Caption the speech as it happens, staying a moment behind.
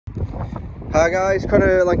Hi guys,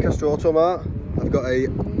 Connor, Lancaster Automart. I've got a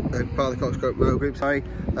part of the Coxcote Motor Group,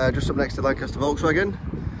 just up next to Lancaster Volkswagen.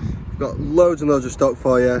 I've got loads and loads of stock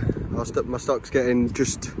for you. My stock's getting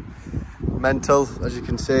just mental, as you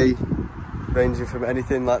can see, ranging from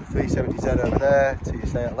anything like the 370Z over there, to your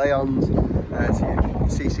Seat Leons, to your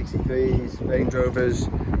C63s, Range Rovers,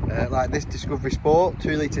 like this Discovery Sport,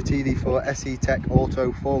 2.0 TD4 SE Tech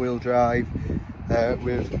Auto 4-wheel drive,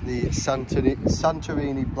 with the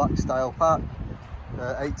Santorini black style pack,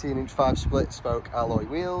 18-inch 5-split spoke alloy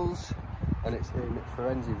wheels, and it's in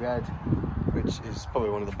Firenze Red, which is probably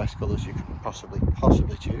one of the best colours you could possibly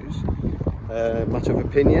choose. Matter of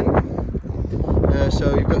opinion.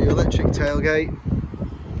 So you've got your electric tailgate,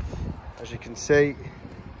 as you can see,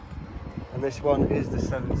 and this one is the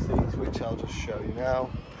 7 seats, which I'll just show you now.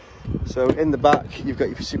 So in the back you've got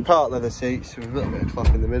your part leather seats with a little bit of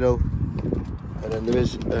cloth in the middle, and then there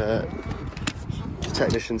is the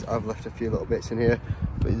technicians have left a few little bits in here,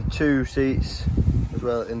 but the 2 seats as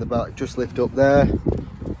well in the back just lift up there,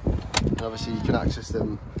 and obviously you can access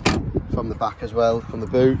them from the back as well, from the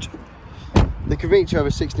boot. They can reach over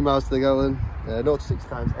 60 miles to the gallon, 0 to 60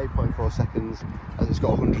 times 8.4 seconds, as it's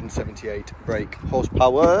got 178 brake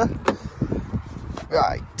horsepower.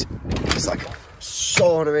 Right, it's like a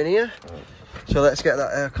sauna in here. So let's get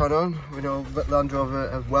that aircon on. We know that Land Rover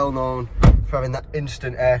are well known for having that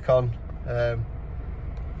instant aircon, and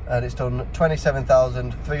it's done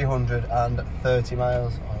 27,330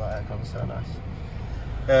 miles. Oh, that aircon's so nice.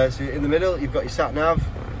 So in the middle you've got your sat nav.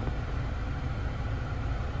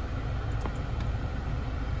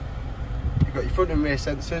 You've got your front and rear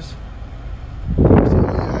sensors, your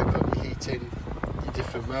aircon, your heating, your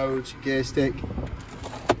different modes, your gear stick,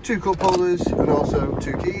 2 cup holders, and also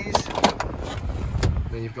 2 keys.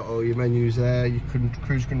 Then you've got all your menus there, your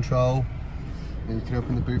cruise control, and you can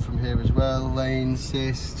open the boot from here as well. Lane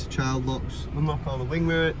assist, child locks, unlock all the wing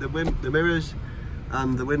mirror, the mirrors,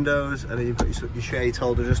 and the windows, and then you've got your shade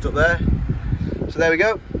holder just up there. So there we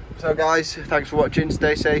go. So guys, thanks for watching.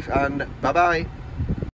 Stay safe and bye bye.